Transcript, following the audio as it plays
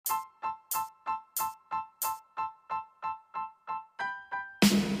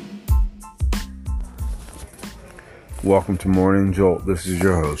Welcome to Morning Jolt. This is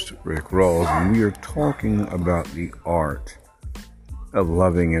your host, Rick Rawls, and we are talking about the art of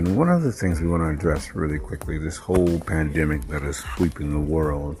loving. And one of the things we want to address really quickly, this whole pandemic that is sweeping the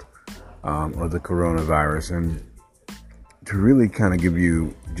world of the coronavirus, and to really kind of give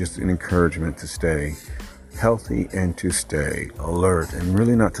you just an encouragement to stay healthy and to stay alert and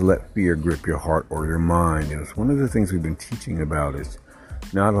really not to let fear grip your heart or your mind. And it's one of the things we've been teaching about is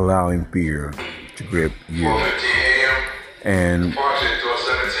not allowing fear to grip you. And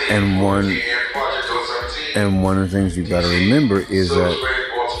one of the things you've got to remember is that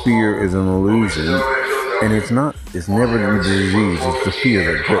fear is an illusion, and it's never the disease, it's the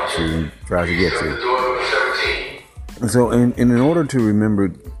fear that grips you and tries to get you. And so in order to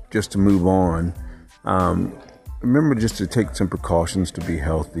remember just to move on, remember just to take some precautions to be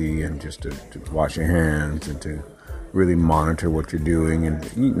healthy and just to wash your hands and to really monitor what you're doing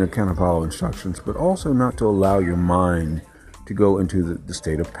and kind of follow instructions, but also not to allow your mind to go into the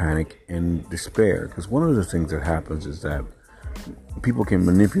state of panic and despair. Because one of the things that happens is that people can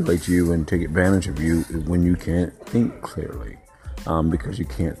manipulate you and take advantage of you when you can't think clearly. Because you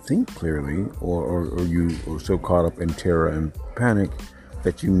can't think clearly or you are so caught up in terror and panic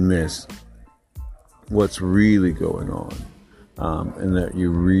that you miss what's really going on. And that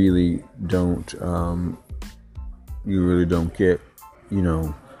you really don't get,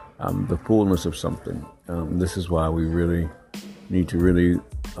 the fullness of something. This is why we really need to really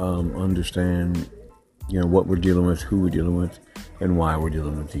understand, what we're dealing with, who we're dealing with, and why we're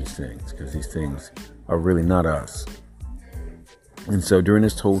dealing with these things, because these things are really not us. And so during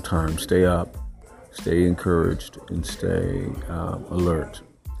this whole time, stay up, stay encouraged, and stay alert.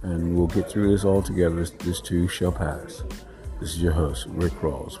 And we'll get through this all together. This too shall pass. This is your host, Rick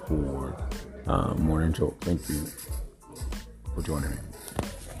Rawls, for Morning Jolt. Thank you for joining me.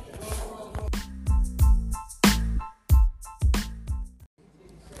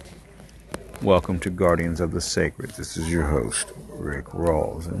 Welcome to Guardians of the Sacred. This is your host, Rick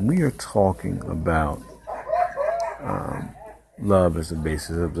Rawls, and we are talking about love as the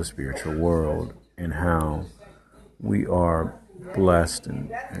basis of the spiritual world and how we are blessed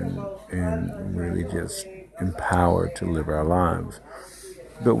and really just empowered to live our lives.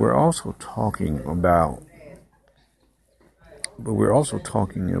 But we're also talking about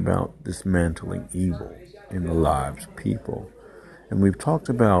dismantling evil in the lives of people. And we've talked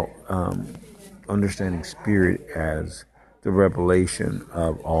about understanding spirit as the revelation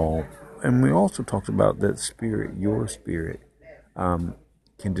of all. And we also talked about that spirit, your spirit,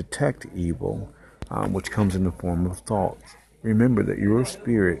 can detect evil, which comes in the form of thoughts. Remember that your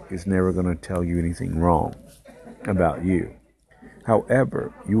spirit is never going to tell you anything wrong about you.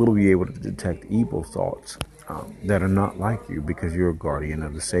 However, you will be able to detect evil thoughts that are not like you because you're a guardian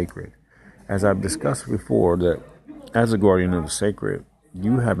of the sacred. As I've discussed before, that as a guardian of the sacred,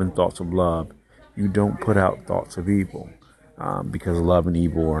 you having thoughts of love, you don't put out thoughts of evil because love and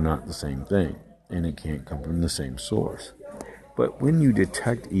evil are not the same thing and it can't come from the same source. But when you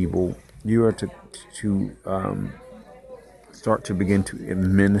detect evil, you are to start to begin to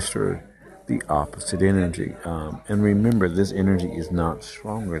administer the opposite energy. And remember, this energy is not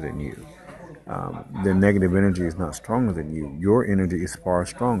stronger than you. The negative energy is not stronger than you. Your energy is far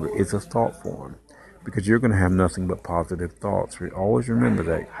stronger. It's a thought form because you're going to have nothing but positive thoughts. Always remember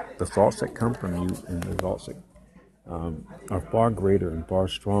that the thoughts that come from you and the thoughts that are far greater and far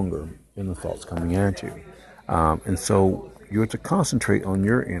stronger than the thoughts coming at you. And so you're to concentrate on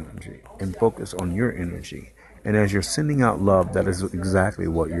your energy and focus on your energy. And as you're sending out love, that is exactly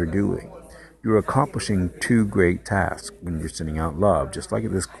what you're doing. You're accomplishing two great tasks when you're sending out love. Just like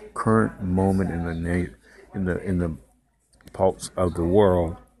at this current moment in the pulse of the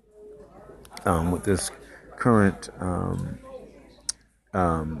world, with this current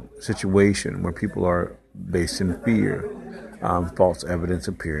situation where people are based in fear, false evidence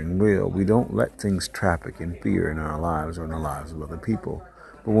appearing real. We don't let things traffic in fear in our lives or in the lives of other people.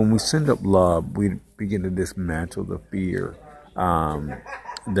 But when we send up love, we begin to dismantle the fear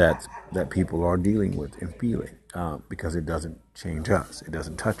that people are dealing with and feeling, because it doesn't change us. It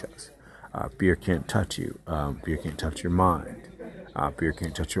doesn't touch us. Fear can't touch you. Fear can't touch your mind. Fear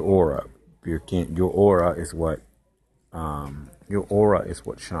can't touch your aura. Your aura is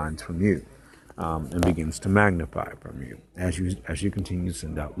what shines from you, and begins to magnify from you. As you continue to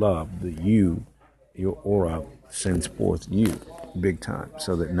send out love, your aura sends forth you big time,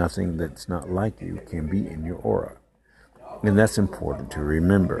 so that nothing that's not like you can be in your aura. And that's important to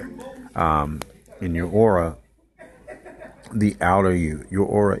remember. In your aura, the outer you, your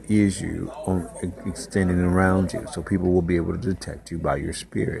aura is you, extending around you, so people will be able to detect you by your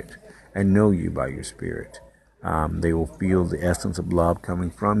spirit and know you by your spirit. They will feel the essence of love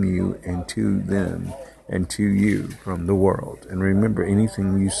coming from you and to them and to you from the world. And remember,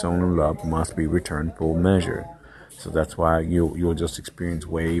 anything you sow in love must be returned full measure. So that's why you'll just experience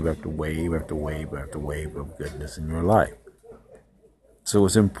wave after wave after wave after wave of goodness in your life. So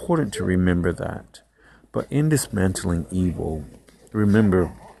it's important to remember that. But in dismantling evil,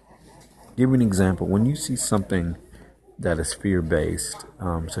 remember, give you an example. When you see something that is fear-based,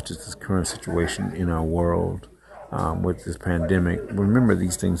 such as this current situation in our world with this pandemic, remember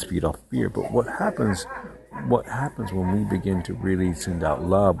these things feed off fear. But what happens when we begin to really send out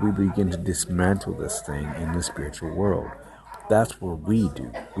love? We begin to dismantle this thing in the spiritual world. That's what we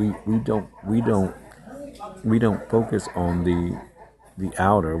do. We don't focus on the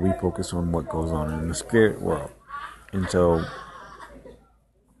outer. We focus on what goes on in the spirit world. And so,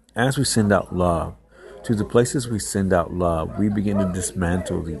 as we send out love, to the places we send out love, we begin to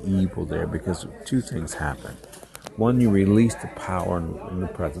dismantle the evil there, because two things happen. One, you release the power and the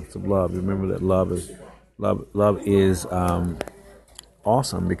presence of love. Remember that love is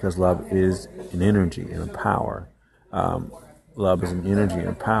awesome, because love is an energy and a power. Love is an energy and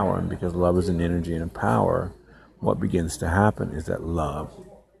a power, and because love is an energy and a power, what begins to happen is that love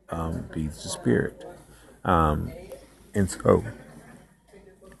feeds the spirit. And so,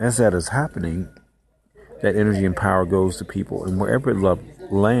 as that is happening, that energy and power goes to people. And wherever love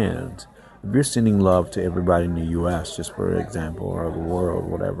lands, if you're sending love to everybody in the U.S., just for example, or the world,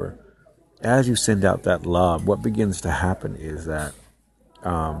 whatever, as you send out that love, what begins to happen is that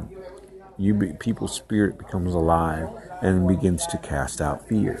people's spirit becomes alive and begins to cast out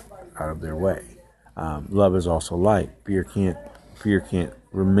fear out of their way. Love is also light. Fear can't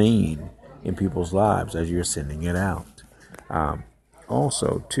remain in people's lives as you're sending it out.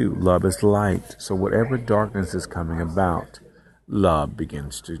 Also, too, love is light. So whatever darkness is coming about, love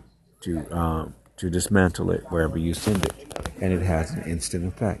begins to dismantle it wherever you send it, and it has an instant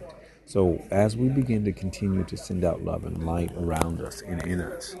effect. So as we begin to continue to send out love and light around us and in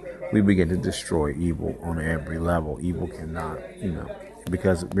us, we begin to destroy evil on every level. Evil cannot,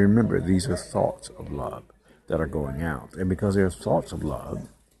 because remember, these are thoughts of love that are going out. And because they're thoughts of love,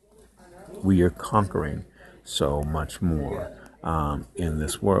 we are conquering so much more in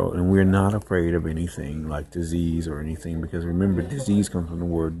this world. And we're not afraid of anything like disease or anything, because remember, disease comes from the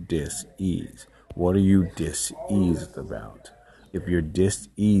word dis-ease. What are you dis-eased about? If you're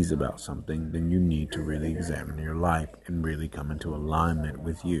dis-eased about something, then you need to really examine your life and really come into alignment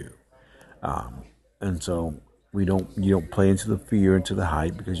with you. And so you don't play into the fear, into the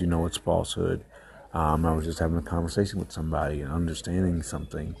hype, because you know it's falsehood. I was just having a conversation with somebody and understanding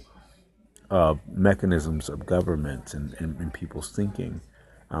something of mechanisms of governments and people's thinking.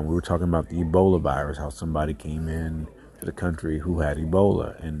 We were talking about the Ebola virus, how somebody came in to the country who had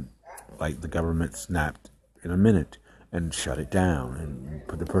Ebola, and like the government snapped in a minute and shut it down and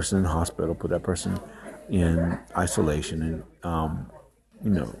put the person in hospital, put that person in isolation, and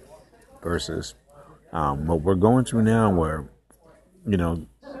versus what we're going through now, where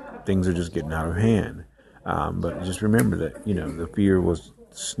things are just getting out of hand. But just remember that the fear was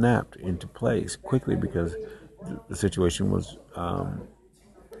snapped into place quickly, because the situation was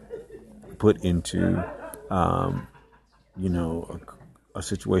put into a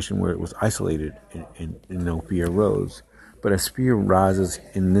situation where it was isolated and no fear arose. But as fear rises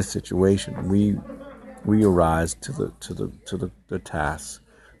in this situation, we arise to the task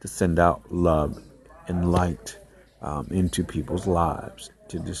to send out love and light into people's lives,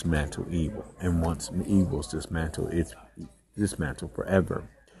 to dismantle evil. And once evil is dismantled, it's dismantled forever,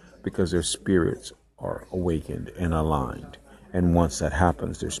 because their spirits are awakened and aligned. And once that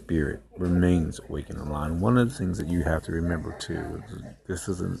happens, their spirit remains awakened and aligned. One of the things that you have to remember too, this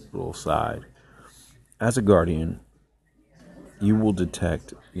is a little side, as a guardian, you will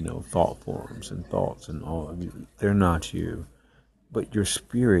detect, thought forms and thoughts and all. They're not you, but your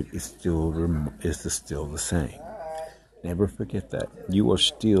spirit is still the same. Never forget that. You are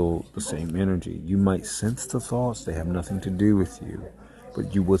still the same energy. You might sense the thoughts; they have nothing to do with you,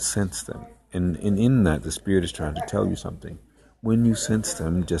 but you will sense them. And in that, the spirit is trying to tell you something. When you sense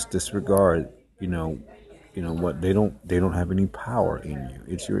them, just disregard. What they don't have any power in you.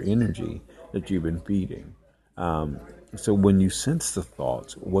 It's your energy that you've been feeding. So when you sense the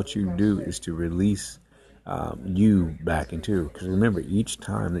thoughts, what you do is to release you back into. Because remember, each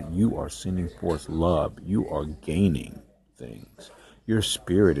time that you are sending forth love, you are gaining things. Your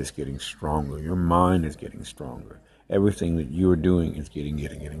spirit is getting stronger. Your mind is getting stronger. Everything that you are doing is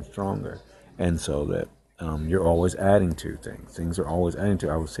getting stronger. And so that you're always adding to things. Things are always adding to.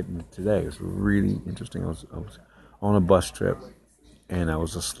 I was sitting today. It was really interesting. I was on a bus trip, and I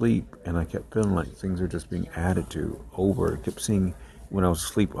was asleep, and I kept feeling like things are just being added to over. I kept seeing when I was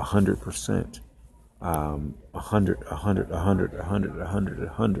asleep 100%, 100,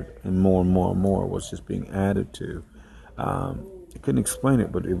 and more was just being added to. I couldn't explain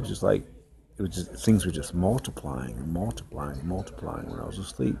it, but it was just like things were just multiplying and multiplying and multiplying when I was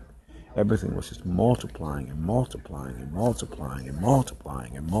asleep. Everything was just multiplying and multiplying and multiplying and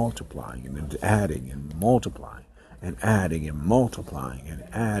multiplying and multiplying and then adding and multiplying and adding and multiplying and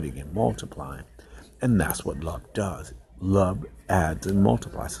adding and multiplying. And that's what love does. Love adds and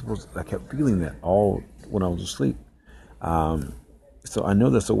multiplies. I kept feeling that all when I was asleep. So I know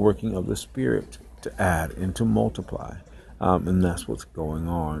that's a working of the Spirit to add and to multiply. And that's what's going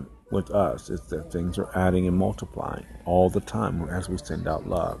on with us. It's that things are adding and multiplying all the time as we send out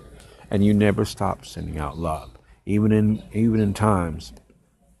love. And you never stop sending out love. Even in times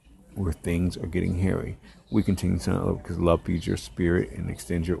where things are getting hairy, we continue to send out love because love feeds your spirit and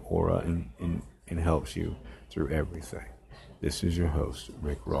extends your aura and helps you through everything. This is your host,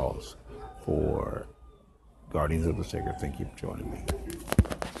 Rick Rawls, for Guardians of the Sacred. Thank you for joining me.